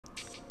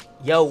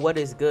Yo, what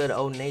is good,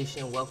 O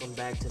Nation? Welcome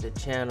back to the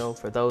channel.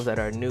 For those that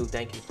are new,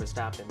 thank you for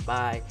stopping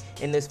by.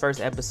 In this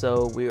first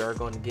episode, we are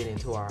going to get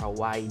into our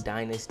Hawaii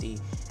dynasty,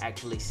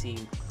 actually see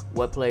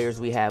what players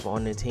we have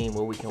on the team,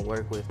 what we can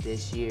work with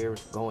this year,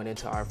 going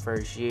into our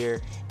first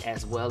year,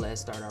 as well as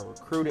start our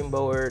recruiting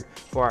board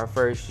for our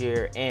first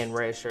year and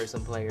redshirt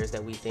some players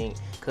that we think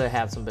could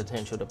have some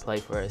potential to play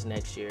for us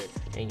next year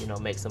and,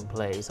 make some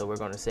plays. So we're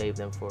going to save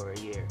them for a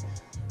year.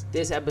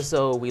 This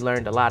episode, we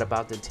learned a lot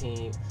about the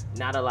team.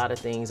 Not a lot of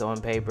things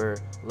on paper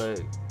look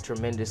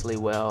tremendously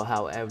well.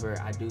 However,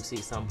 I do see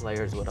some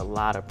players with a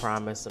lot of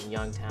promise, some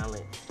young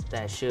talent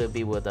that should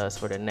be with us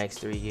for the next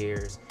 3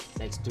 years,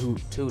 next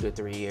two to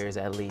 3 years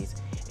at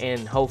least.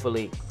 And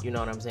hopefully,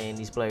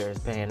 these players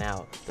pan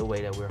out the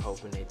way that we're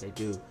hoping that they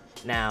do.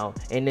 Now,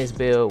 in this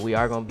build, we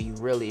are going to be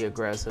really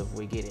aggressive.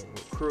 We're getting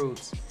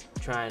recruits,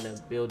 trying to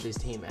build this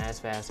team as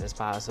fast as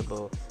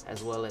possible,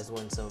 as well as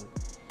win some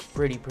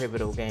pretty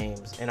pivotal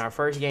games. In our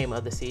first game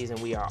of the season,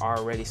 we are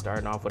already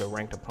starting off with a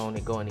ranked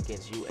opponent going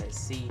against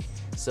USC.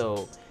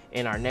 So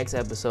in our next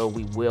episode,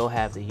 we will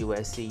have the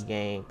USC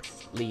game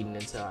leading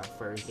into our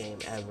first game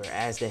ever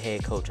as the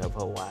head coach of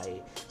Hawaii.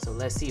 So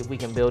let's see if we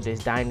can build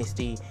this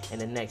dynasty in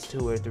the next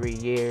 2 or 3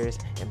 years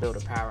and build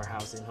a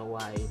powerhouse in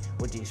Hawaii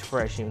with these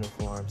fresh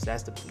uniforms.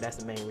 That's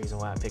the main reason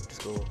why I picked the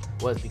school,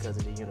 was because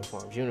of the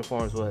uniforms.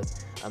 Uniforms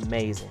was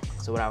amazing.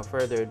 So without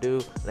further ado,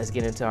 let's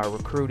get into our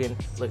recruiting,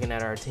 looking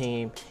at our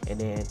team, and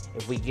then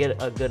if we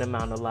get a good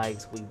amount of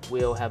likes, we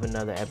will have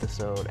another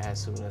episode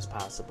as soon as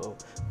possible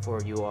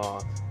for you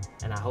all.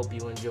 And I hope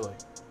you enjoy.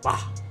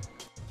 Bah.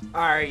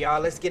 All right,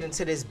 y'all, let's get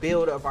into this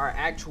build of our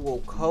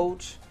actual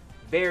coach.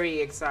 Very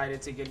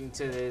excited to get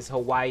into this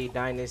Hawaii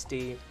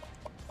dynasty.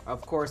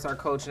 Of course, our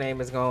coach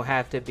name is going to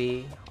have to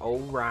be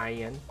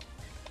Orion.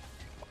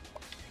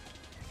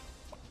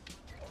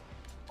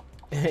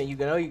 You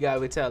got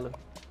to tell him.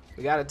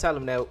 We got to tell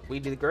him that we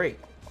did great.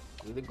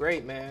 We did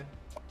great, man.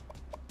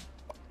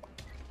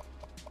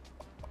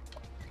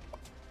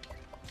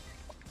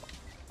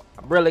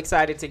 I'm real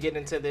excited to get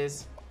into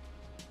this.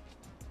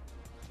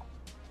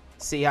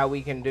 See how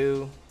we can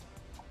do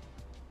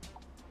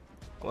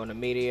on the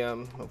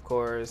medium, of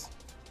course.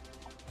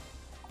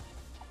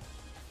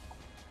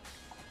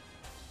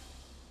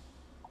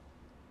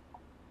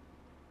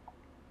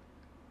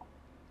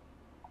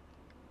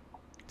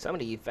 Some of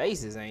these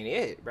faces ain't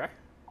it, bruh.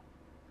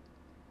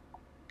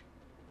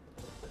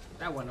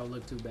 That one don't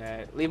look too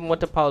bad. Leave them with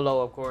the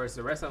polo, of course.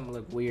 The rest of them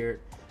look weird.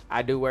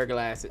 I do wear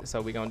glasses,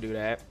 so we gonna do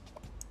that.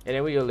 And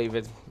then we'll leave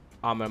it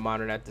alma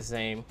mater at the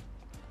same.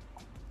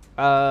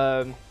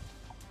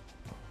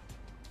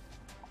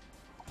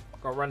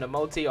 Gonna run the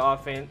multi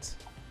offense.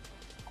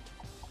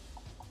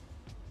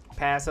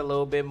 Pass a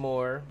little bit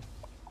more.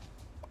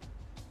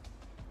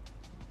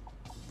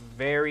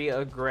 Very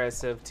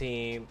aggressive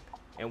team,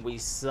 and we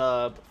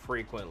sub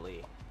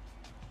frequently.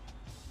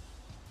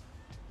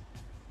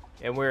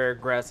 And we're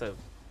aggressive,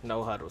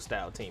 no huddle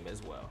style team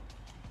as well.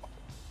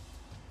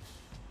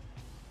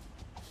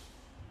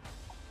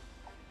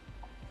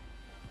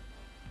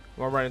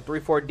 We're running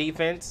 3-4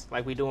 defense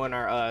like we do on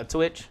our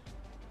Twitch.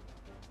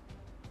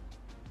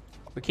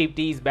 We keep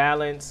these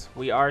balanced.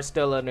 We are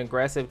still an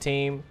aggressive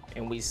team,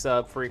 and we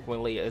sub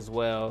frequently as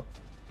well.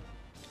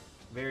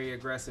 Very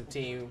aggressive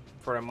team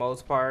for the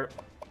most part.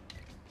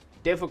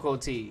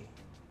 Difficulty.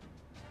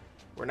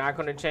 We're not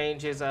going to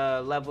change his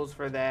levels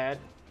for that.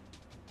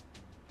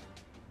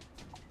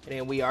 And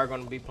then we are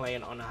going to be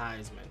playing on the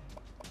Heisman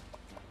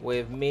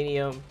with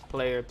medium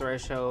player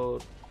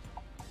threshold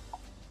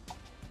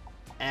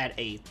at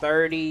a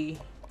 30.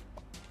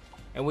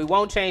 And we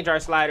won't change our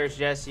sliders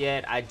just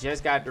yet. I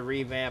just got the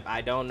revamp.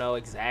 I don't know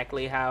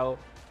exactly how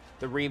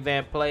the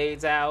revamp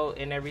plays out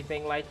and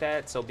everything like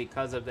that. So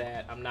because of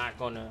that, I'm not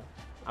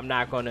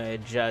gonna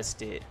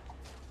adjust it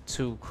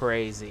too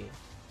crazy.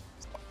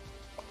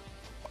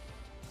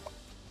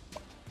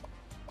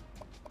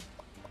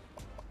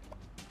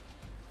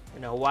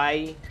 In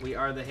Hawaii, we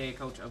are the head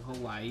coach of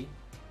Hawaii.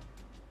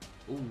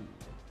 Ooh,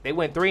 they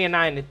went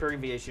 3-9 the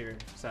previous year,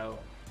 so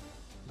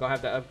gonna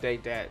have to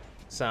update that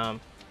some.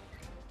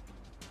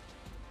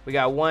 We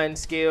got one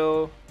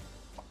skill.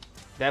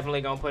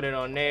 Definitely gonna put it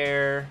on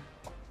there.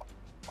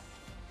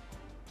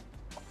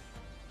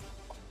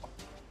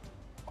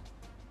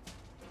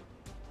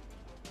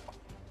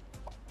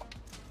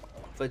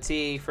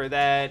 Fatigue for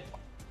that.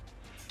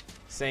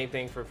 Same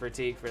thing for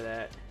fatigue for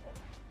that.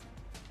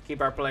 Keep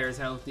our players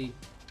healthy.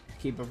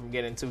 Keep them from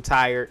getting too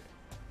tired.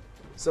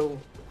 So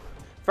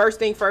first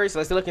thing first,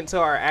 let's look into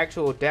our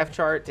actual depth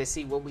chart to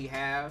see what we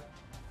have.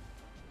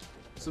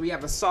 So we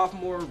have a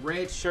sophomore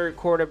red shirt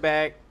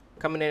quarterback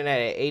coming in at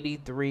an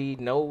 83.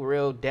 No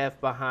real depth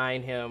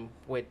behind him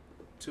with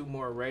 2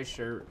 more red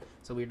shirt.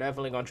 So we're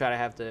definitely going to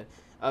have to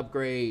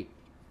upgrade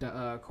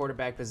the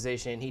quarterback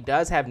position. He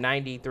does have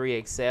 93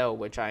 excel,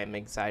 which I am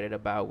excited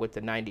about with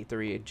the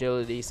 93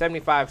 agility.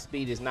 75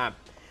 speed is not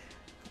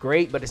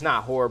great, but it's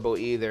not horrible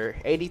either.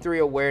 83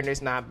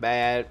 awareness, not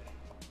bad.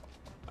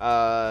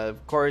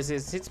 Of course,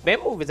 his spin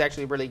move is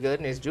actually really good,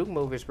 and his juke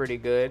move is pretty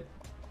good.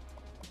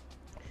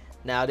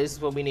 Now this is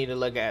what we need to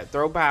look at.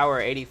 Throw power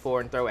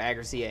 84 and throw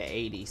accuracy at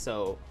 80.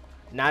 So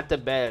not the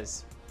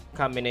best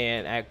coming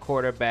in at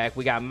quarterback.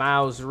 We got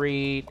Miles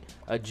Reed,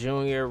 a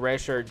junior,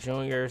 redshirt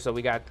junior. So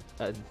we got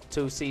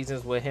 2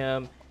 seasons with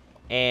him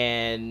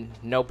and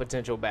no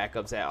potential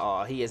backups at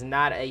all. He is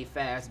not a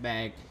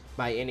fastback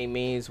by any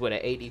means, with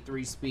an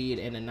 83 speed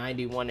and a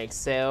 91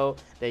 excel.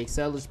 The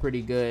excel is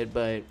pretty good,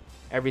 but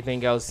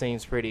everything else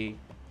seems pretty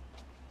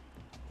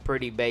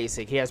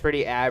basic. He has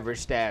pretty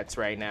average stats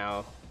right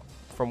now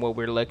from what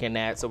we're looking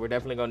at, so we're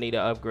definitely gonna need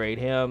to upgrade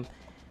him.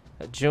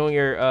 A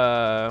junior,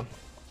 looks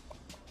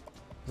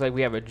like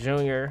we have a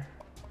junior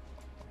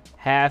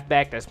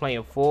halfback that's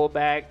playing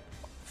fullback,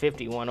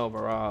 51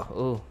 overall.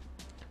 Ooh.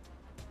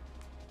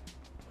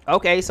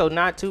 Okay, so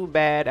not too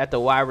bad at the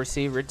wide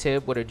receiver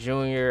tip with a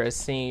junior, a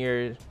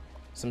senior,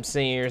 some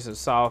seniors, a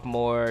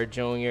sophomore,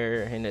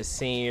 junior, and a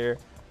senior.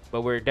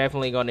 But we're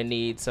definitely gonna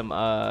need some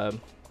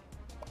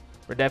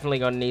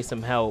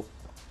help,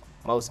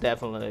 most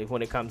definitely,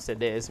 when it comes to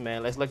this,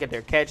 man. Let's look at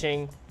their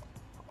catching.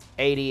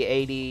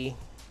 80.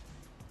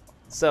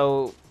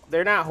 So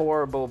they're not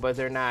horrible, but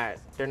they're not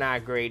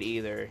great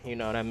either. You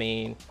know what I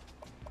mean?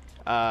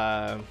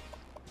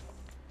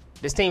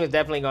 This team is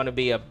definitely going to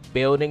be a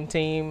building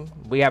team.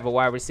 We have a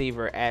wide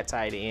receiver at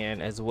tight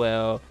end as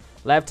well.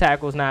 Left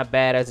tackle's not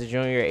bad as a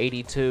junior,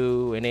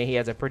 82, and then he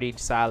has a pretty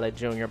solid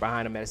junior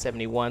behind him at a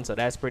 71, so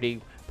that's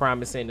pretty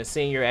promising. The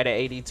senior at an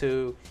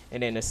 82,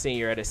 and then the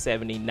senior at a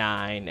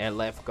 79 at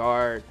left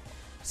guard.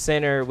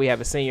 Center, we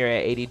have a senior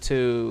at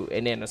 82,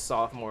 and then a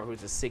sophomore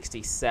who's a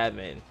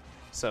 67.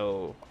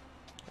 So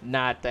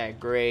not that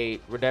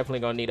great. We're definitely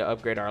going to need to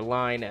upgrade our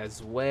line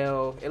as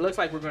well. It looks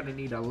like we're going to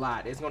need a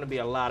lot. It's going to be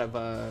a lot of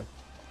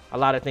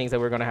things that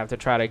we're going to have to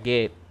try to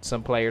get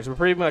some players. We're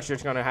pretty much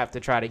just going to have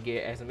to try to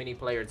get as many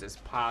players as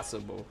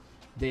possible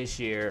this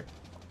year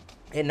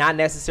and not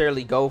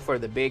necessarily go for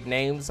the big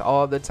names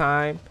all the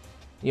time.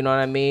 You know what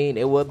I mean?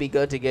 It would be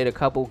good to get a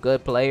couple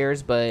good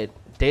players, but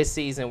this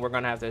season we're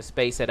going to have to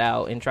space it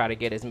out and try to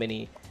get as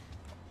many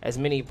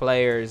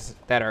players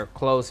that are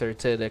closer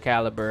to the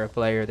caliber of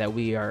player that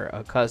we are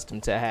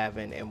accustomed to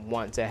having and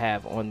want to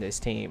have on this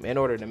team in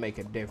order to make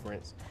a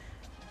difference.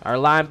 Our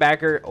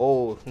linebacker,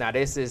 oh, now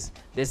this is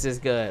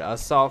good. A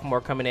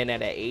sophomore coming in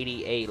at an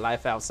 88,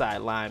 life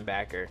outside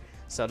linebacker.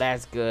 So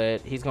that's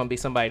good. He's going to be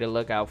somebody to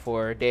look out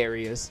for,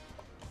 Darius.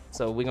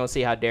 So we're going to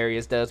see how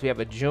Darius does. We have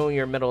a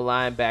junior middle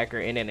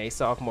linebacker and then a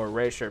sophomore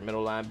redshirt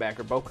middle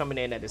linebacker, both coming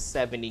in at a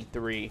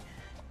 73.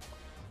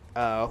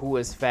 Who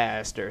is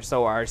faster.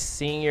 So our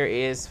senior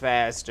is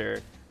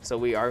faster, so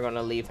we are going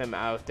to leave him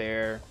out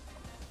there.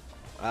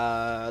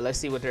 Let's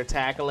see what their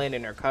tackling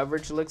and their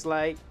coverage looks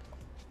like.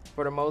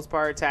 For the most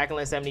part,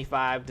 tackling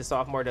 75. The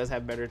sophomore does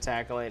have better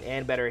tackling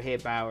and better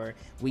hit power.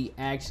 We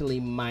actually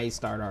might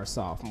start our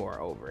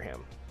sophomore over him.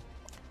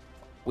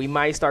 We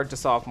might start the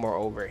sophomore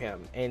over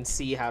him and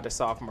see how the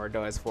sophomore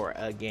does for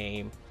a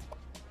game.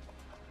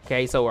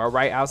 Okay, so our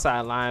right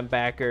outside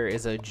linebacker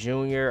is a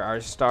junior.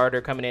 Our starter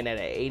coming in at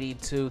an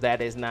 82.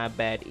 That is not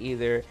bad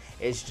either.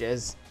 It's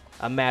just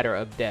a matter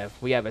of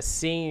depth. We have a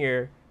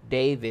senior,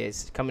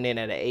 Davis, coming in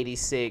at an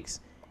 86,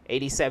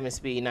 87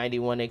 speed,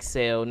 91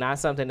 excel. Not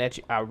something that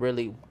I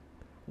really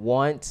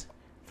want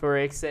for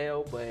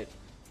excel, but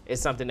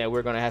it's something that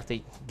we're going to have to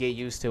get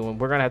used to, and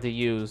we're going to have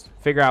to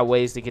figure out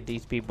ways to get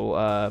these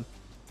people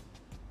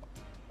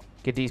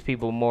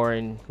more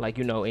in, like,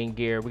 you know, in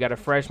gear. We got a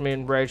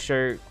freshman red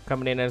shirt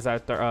coming in as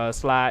our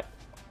slot,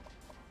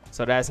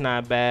 so that's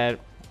not bad.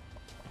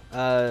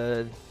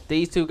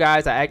 These two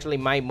guys, I actually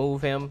might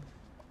move him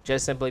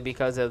just simply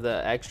because of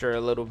the extra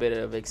little bit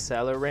of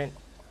accelerant.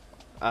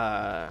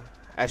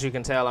 As you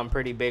can tell, I'm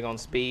pretty big on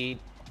speed.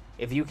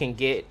 If you can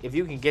get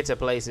to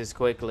places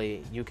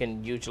quickly, you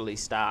can usually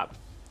stop,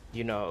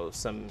 you know,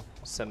 some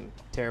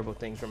terrible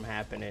things from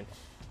happening.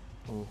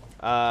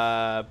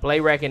 Play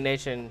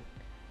recognition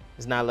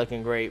is not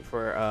looking great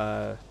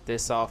for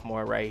this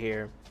sophomore right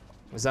here.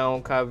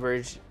 Zone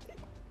coverage,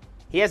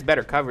 he has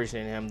better coverage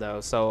than him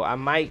though, so I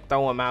might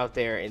throw him out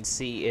there and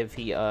see if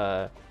he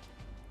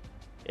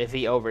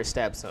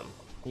oversteps him.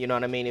 You know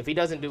what I mean? If he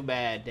doesn't do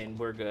bad, then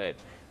we're good.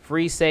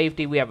 Free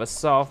safety, we have a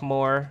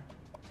sophomore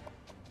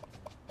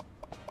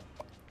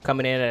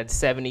coming in at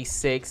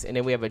 76, and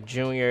then we have a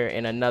junior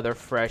and another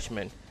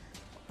freshman.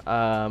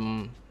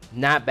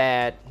 Not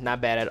bad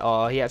at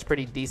all. He has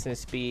pretty decent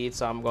speed,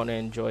 so I'm going to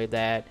enjoy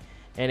that.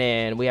 And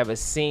then we have a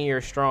senior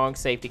strong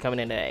safety coming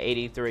in at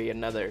 83,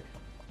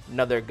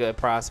 another good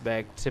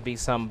prospect to be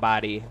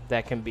somebody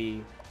that can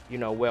be, you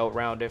know,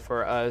 well-rounded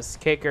for us.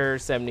 Kicker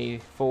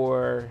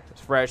 74,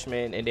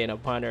 freshman, and then a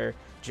punter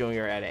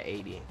junior at an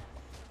 80.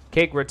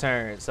 Kick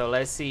return. So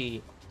let's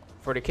see,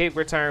 for the kick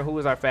return, who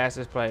is our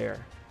fastest player?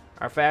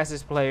 Our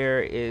fastest player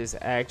is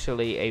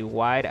actually a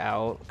wide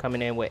out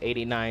coming in with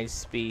 89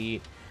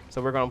 speed.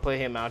 So we're going to put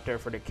him out there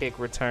for the kick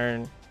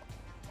return.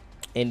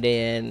 And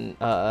then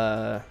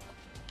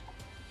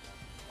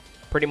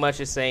pretty much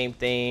the same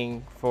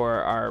thing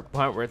for our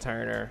punt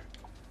returner.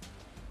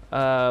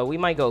 We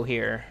might go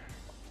here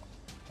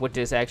with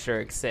this extra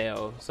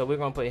excel. So we're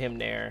going to put him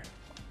there.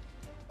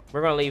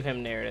 We're gonna leave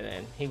him there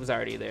then. He was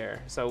already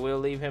there, so we'll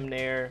leave him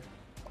there,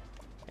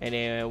 and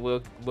then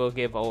we'll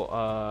give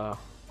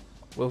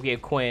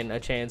Quinn a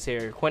chance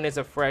here. Quinn is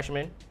a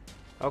freshman.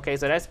 Okay,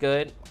 so that's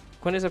good.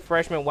 Quinn is a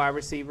freshman wide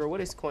receiver.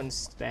 What is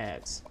Quinn's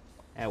stats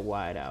at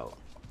wide out?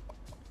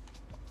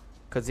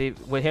 Cause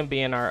with him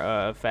being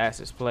our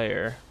fastest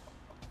player.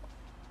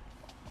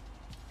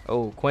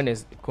 Oh, Quinn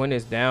is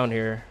down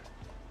here.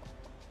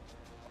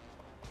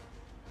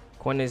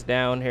 Quinn is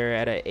down here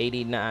at a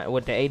 89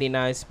 with the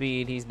 89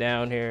 speed. He's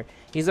down here.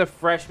 He's a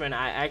freshman.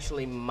 I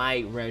actually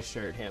might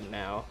redshirt him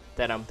now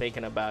that I'm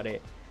thinking about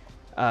it.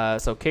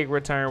 So kick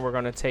return, we're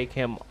gonna take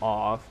him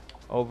off.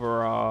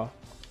 Overall,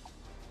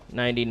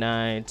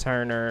 99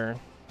 Turner.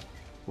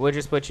 We'll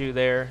just put you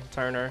there,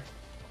 Turner.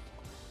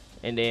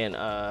 And then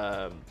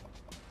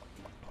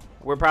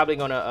we're probably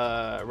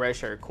gonna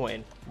redshirt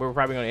Quinn. We're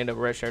probably gonna end up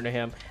redshirting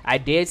him. I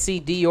did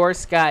see Dior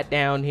Scott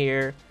down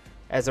here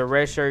as a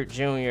redshirt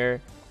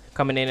junior,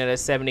 coming in at a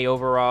 70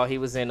 overall. He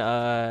was in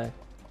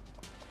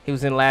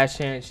Last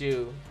Chance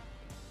U.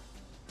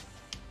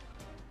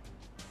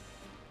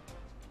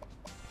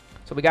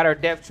 So we got our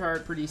depth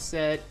chart pretty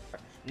set.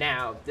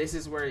 Now this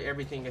is where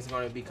everything is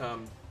going to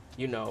become,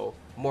 you know,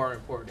 more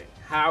important.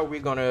 How are we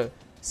going to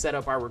set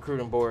up our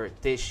recruiting board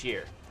this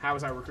year? How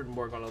is our recruiting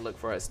board going to look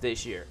for us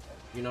this year?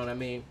 You know what I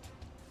mean?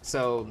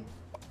 So,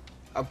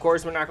 of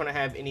course, we're not going to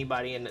have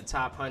anybody in the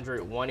top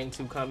 100 wanting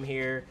to come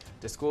here.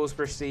 The school's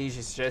prestige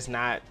is just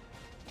not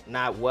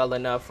well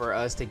enough for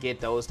us to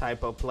get those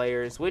type of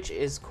players, which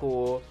is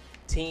cool.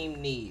 Team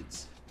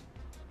needs.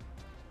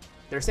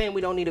 They're saying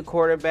we don't need a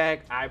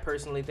quarterback. I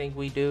personally think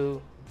we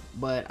do,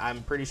 but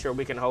I'm pretty sure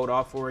we can hold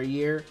off for a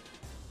year.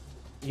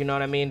 You know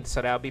what I mean?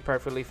 So that'll be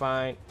perfectly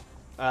fine.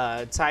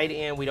 Tight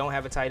end, we don't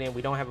have a tight end.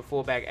 We don't have a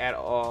fullback at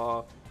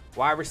all.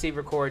 Wide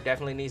receiver core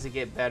definitely needs to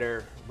get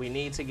better. We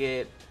need to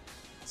get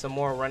some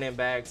more running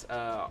backs.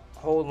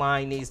 Whole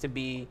line needs to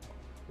be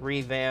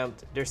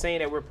revamped. They're saying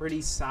that we're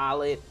pretty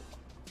solid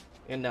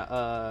in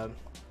the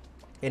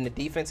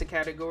defensive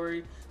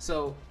category.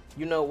 So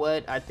you know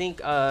what? I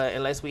think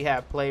unless we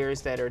have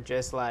players that are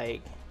just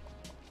like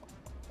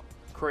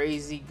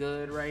crazy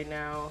good right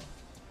now.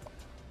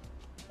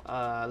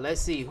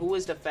 Let's see, who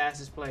is the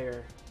fastest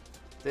player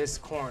this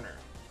corner?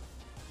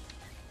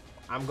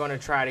 I'm gonna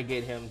try to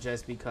get him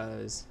just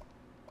because.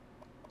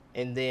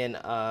 And then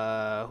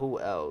who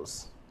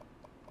else?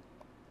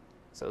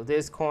 So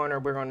this corner,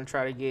 we're gonna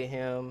try to get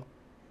him.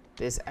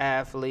 This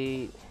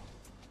athlete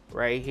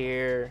right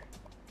here,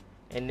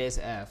 and this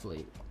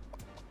athlete.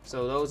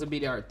 So those would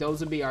be our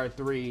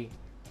three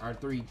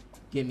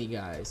gimme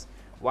guys.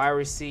 Wide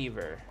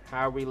receiver.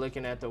 How are we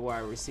looking at the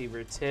wide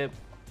receiver tip?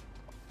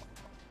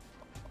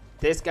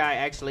 This guy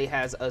actually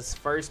has us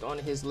first on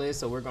his list,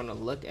 so we're gonna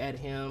look at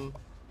him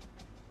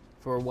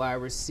for wide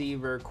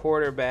receiver.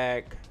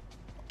 Quarterback.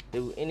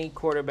 Do any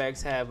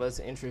quarterbacks have us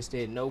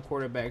interested? No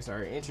quarterbacks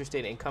are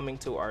interested in coming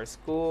to our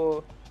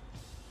school.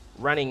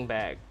 Running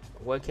back.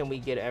 What can we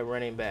get at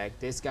running back?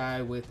 This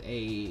guy with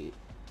a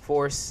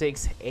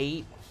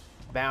 4.68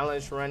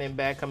 balanced running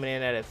back coming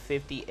in at a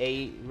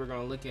 58. We're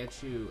gonna look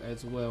at you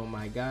as well,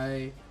 my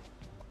guy.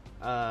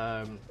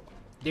 Then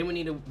we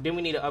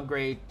need to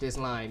upgrade this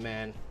line,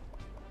 man.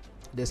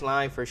 This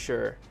line for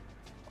sure.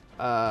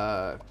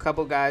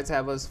 Couple guys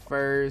have us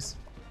first.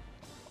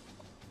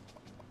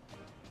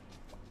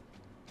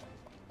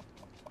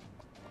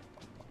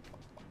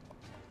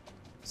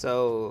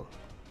 So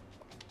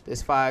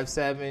this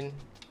 5'7",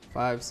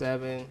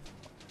 5'7".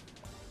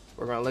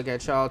 We're gonna look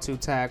at y'all, 2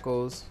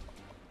 tackles.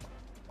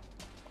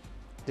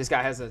 This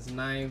guy has us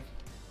 9,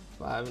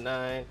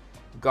 5'9".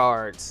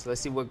 Guards.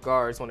 Let's see what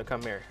guards want to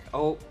come here.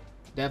 Oh,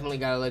 definitely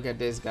gotta look at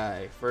this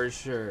guy for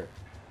sure.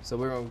 So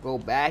we're gonna go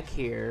back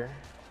here,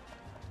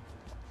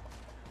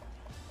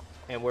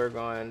 and we're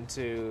going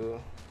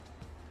to.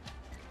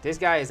 This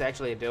guy is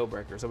actually a deal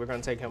breaker, so we're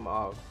gonna take him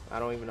off. I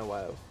don't even know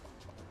why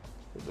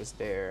he was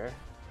there.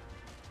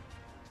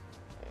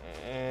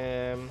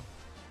 And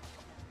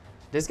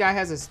this guy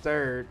has his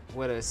third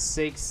with a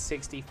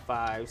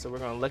 6.65, so we're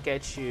gonna look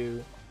at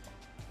you.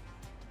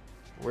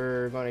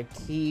 We're gonna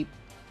keep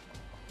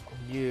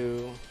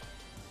you,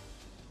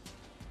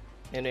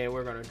 and then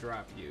we're gonna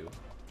drop you.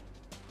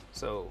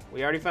 So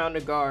we already found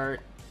a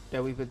guard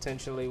that we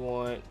potentially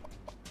want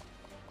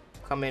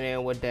coming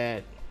in with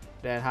that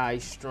high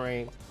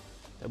strength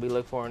that we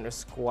look for in the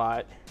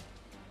squat.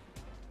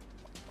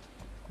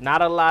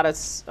 Not a lot of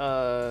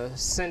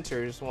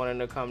centers wanting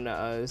to come to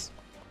us.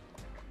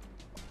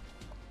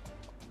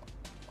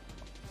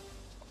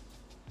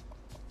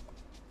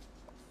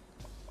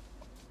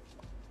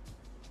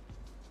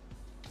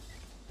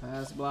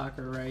 Pass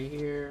blocker right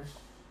here.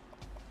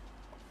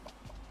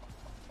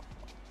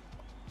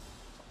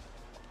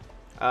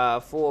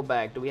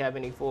 Fullback. Do we have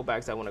any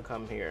fullbacks that want to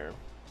come here?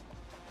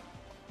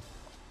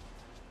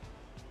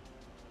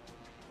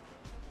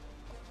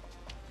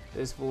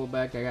 This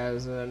fullback I got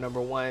is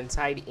number 1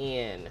 tight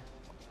end.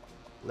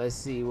 Let's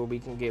see what we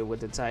can get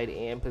with the tight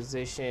end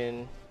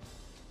position.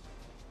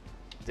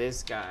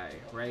 This guy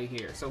right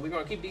here. So we're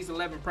gonna keep these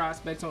 11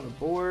 prospects on the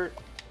board.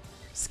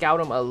 scout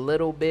him a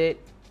little bit,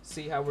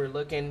 see how we're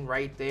looking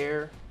right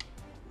there.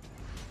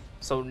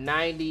 So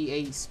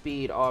 98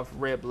 speed off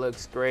rip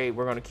looks great.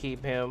 We're gonna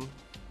keep him.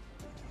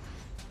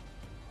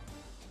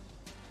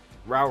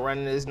 Route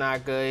running is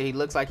not good. He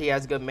looks like he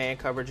has good man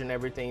coverage and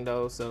everything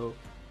though, so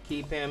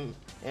keep him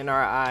in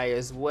our eye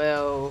as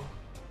well.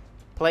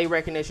 Play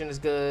recognition is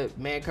good.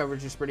 Man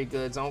coverage is pretty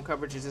good. Zone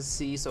coverage is a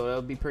C, so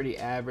it'll be pretty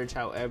average.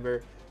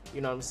 However,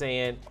 you know what I'm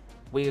saying?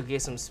 We'll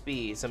get some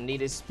speed, some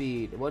needed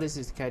speed. What is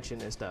his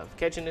catching and stuff?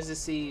 Catching is a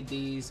C,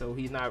 D, so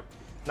he's not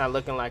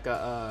looking like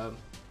a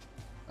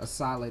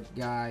solid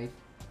guy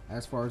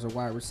as far as a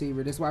wide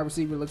receiver. This wide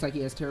receiver looks like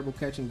he has terrible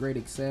catching, great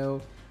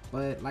excel.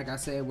 But like I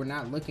said, we're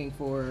not looking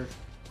for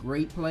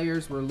great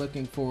players. We're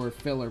looking for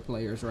filler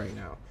players right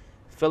now.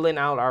 Filling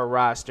out our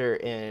roster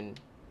and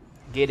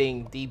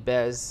getting the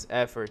best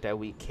effort that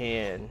we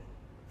can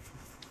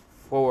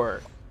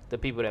for the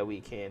people that we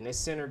can. This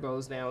center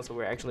goes down, so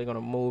we're actually going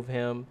to move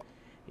him.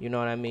 You know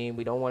what I mean?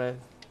 We don't want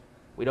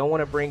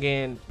to bring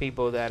in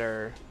people that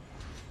are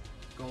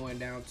going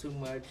down too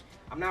much.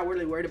 I'm not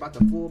really worried about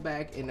the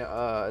fullback and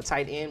the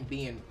tight end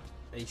being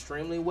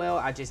extremely well.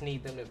 I just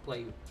need them to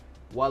play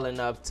well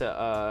enough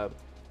to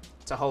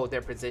hold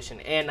their position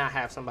and not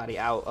have somebody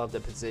out of the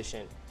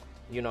position.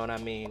 You know what I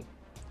mean?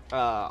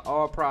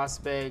 All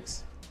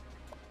prospects.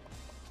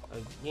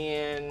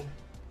 Again,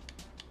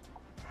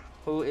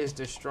 who is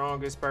the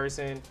strongest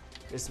person?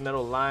 This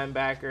middle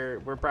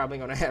linebacker. We're probably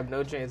going to have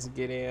no chance to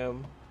get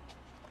him.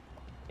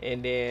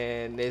 And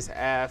then this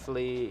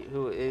athlete,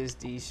 who is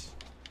the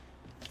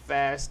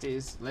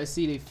fastest. Let's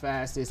see the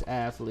fastest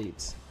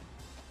athletes.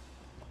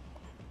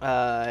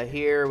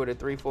 Here with a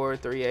 3.4,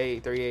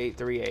 3.8, 3.8,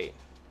 3.8.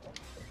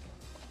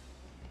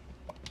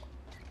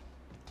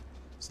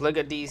 Let's look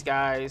at these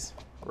guys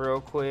real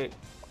quick.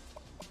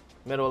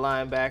 Middle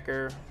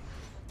linebacker.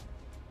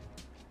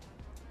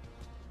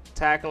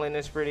 Tackling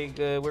is pretty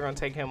good. We're going to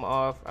take him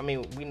off. I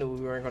mean, we knew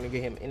we weren't going to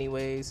get him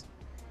anyways.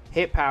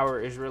 Hit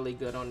power is really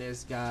good on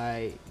this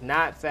guy.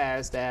 Not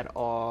fast at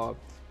all.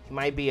 He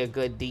might be a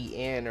good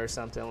DN or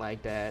something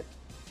like that.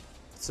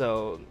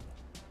 So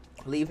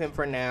leave him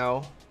for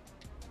now.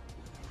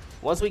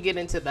 Once we get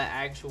into the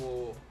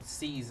actual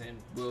season,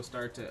 we'll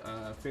start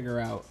to figure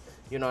out,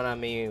 you know what I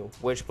mean,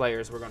 which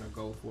players we're going to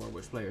go for,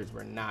 which players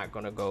we're not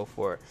going to go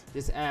for.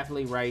 This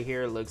athlete right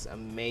here looks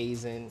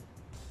amazing.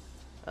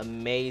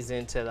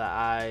 Amazing to the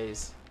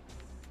eyes.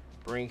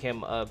 Bring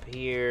him up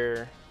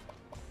here.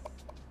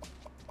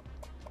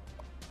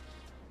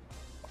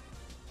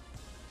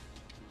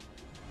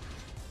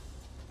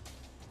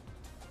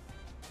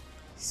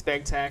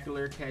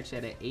 Spectacular catch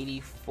at an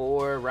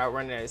 84, route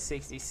running at a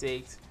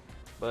 66,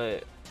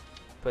 but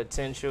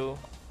potential.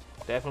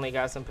 Definitely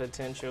got some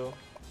potential.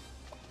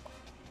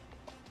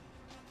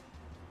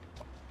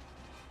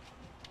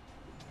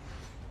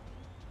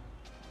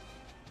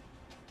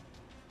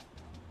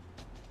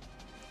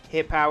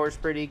 Hit power's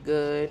pretty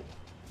good.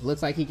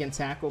 Looks like he can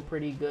tackle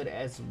pretty good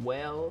as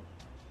well.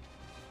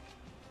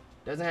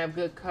 Doesn't have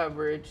good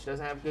coverage,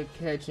 doesn't have good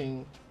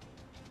catching,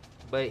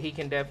 but he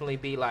can definitely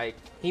be like,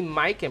 he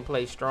might can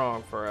play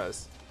strong for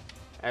us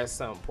at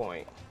some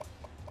point.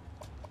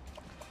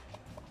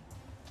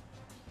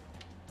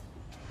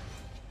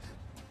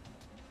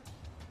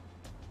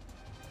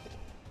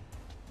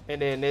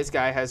 And then this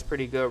guy has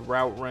pretty good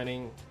route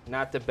running,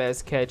 not the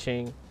best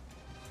catching,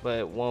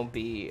 but won't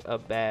be a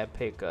bad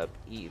pickup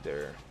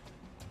either.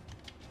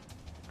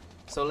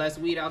 So let's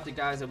weed out the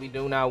guys that we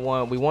do not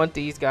want. We want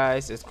these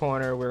guys. This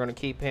corner, we're going to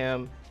keep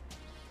him.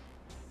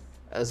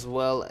 As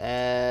well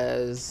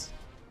as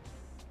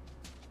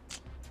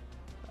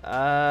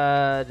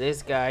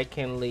this guy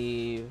can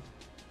leave.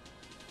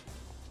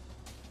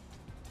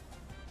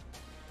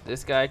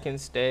 This guy can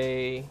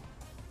stay.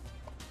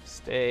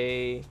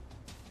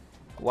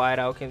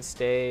 Wideout can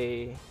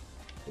stay.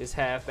 This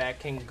halfback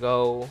can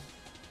go.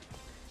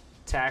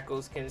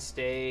 Tackles can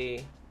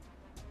stay.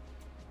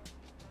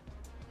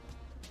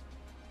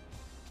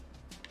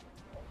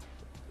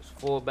 This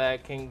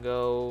fullback can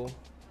go.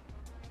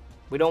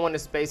 We don't want to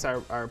space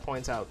our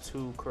points out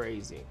too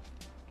crazy.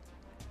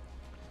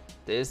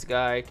 This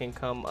guy can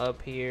come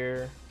up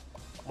here.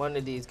 One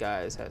of these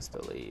guys has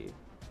to leave.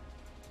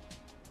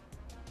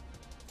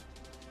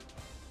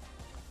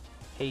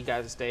 He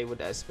got to stay with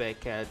that spec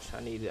catch. I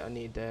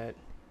need that.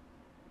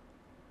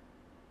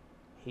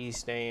 He's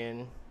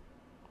staying.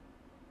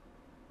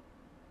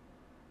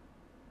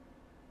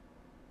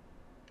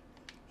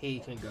 He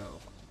can go.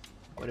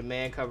 With a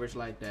man coverage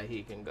like that,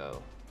 he can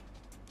go.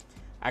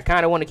 I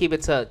kind of want to keep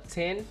it to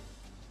 10.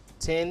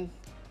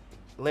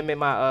 Limit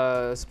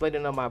my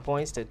splitting up my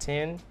points to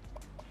 10.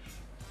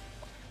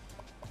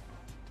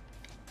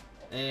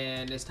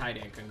 And this tight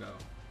end can go.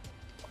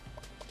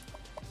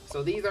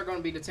 So these are going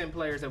to be the 10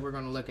 players that we're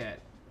going to look at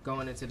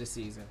going into the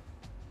season.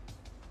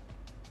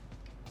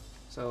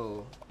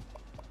 So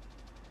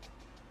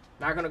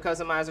not going to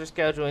customize our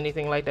schedule,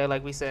 anything like that,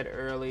 like we said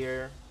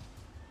earlier.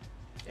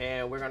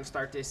 And we're going to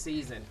start this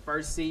season.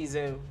 First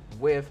season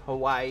with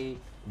Hawaii.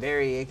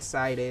 Very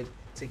excited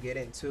to get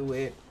into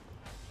it.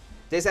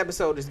 this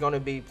episode is going to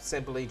be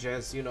simply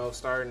just, you know,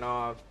 starting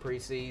off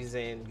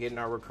preseason, getting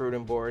our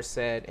recruiting board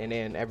set, and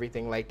then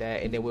everything like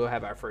that. And then we'll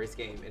have our first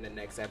game in the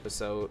next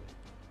episode.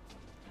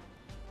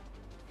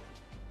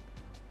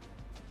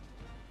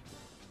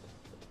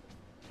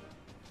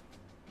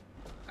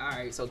 All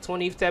right, so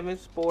 27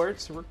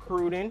 sports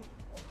recruiting,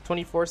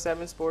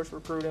 24/7 sports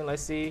recruiting.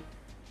 Let's see.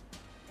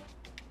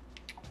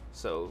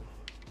 So,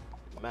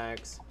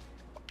 max,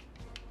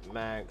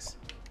 max,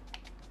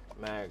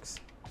 max,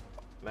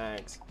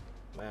 max,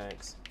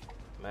 max,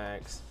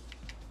 max,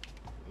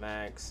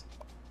 max,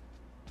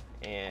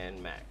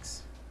 and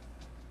max.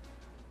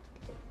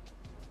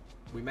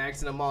 We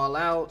maxing them all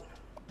out.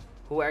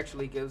 Who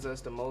actually gives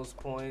us the most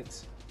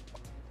points?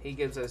 He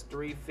gives us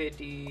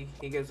 350.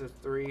 He gives us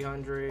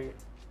 300.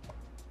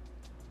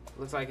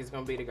 Looks like it's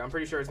gonna be the guy. I'm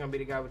pretty sure it's gonna be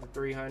the guy with the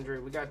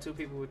 300. We got two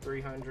people with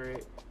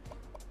 300.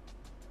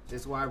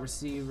 This wide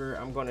receiver,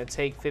 I'm gonna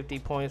take 50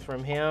 points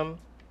from him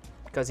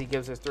because he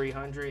gives us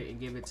 300 and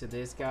give it to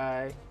this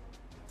guy.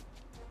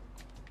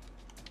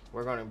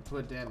 We're gonna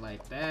put that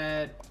like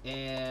that,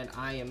 and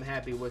I am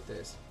happy with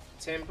this.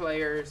 10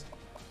 players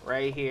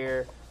right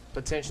here.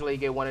 Potentially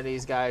get one of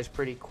these guys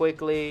pretty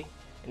quickly,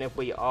 and if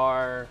we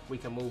are, we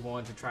can move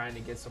on to trying to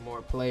get some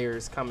more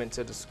players coming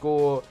to the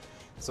school.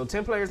 So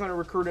 10 players on the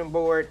recruiting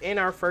board. In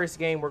our first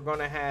game, we're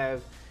gonna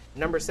have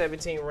number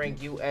 17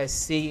 ranked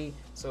USC.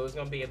 So it's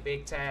gonna be a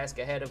big task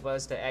ahead of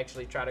us to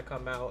actually try to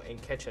come out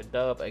and catch a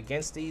dub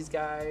against these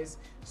guys.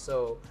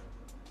 So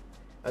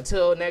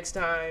until next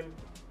time,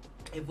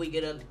 if we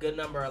get a good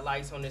number of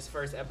likes on this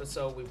first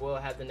episode, we will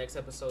have the next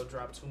episode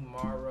drop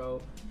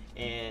tomorrow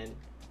and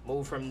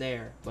move from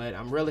there. But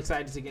I'm real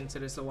excited to get into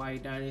this Hawaii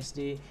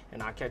Dynasty,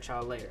 and I'll catch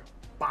y'all later.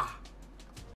 Bye.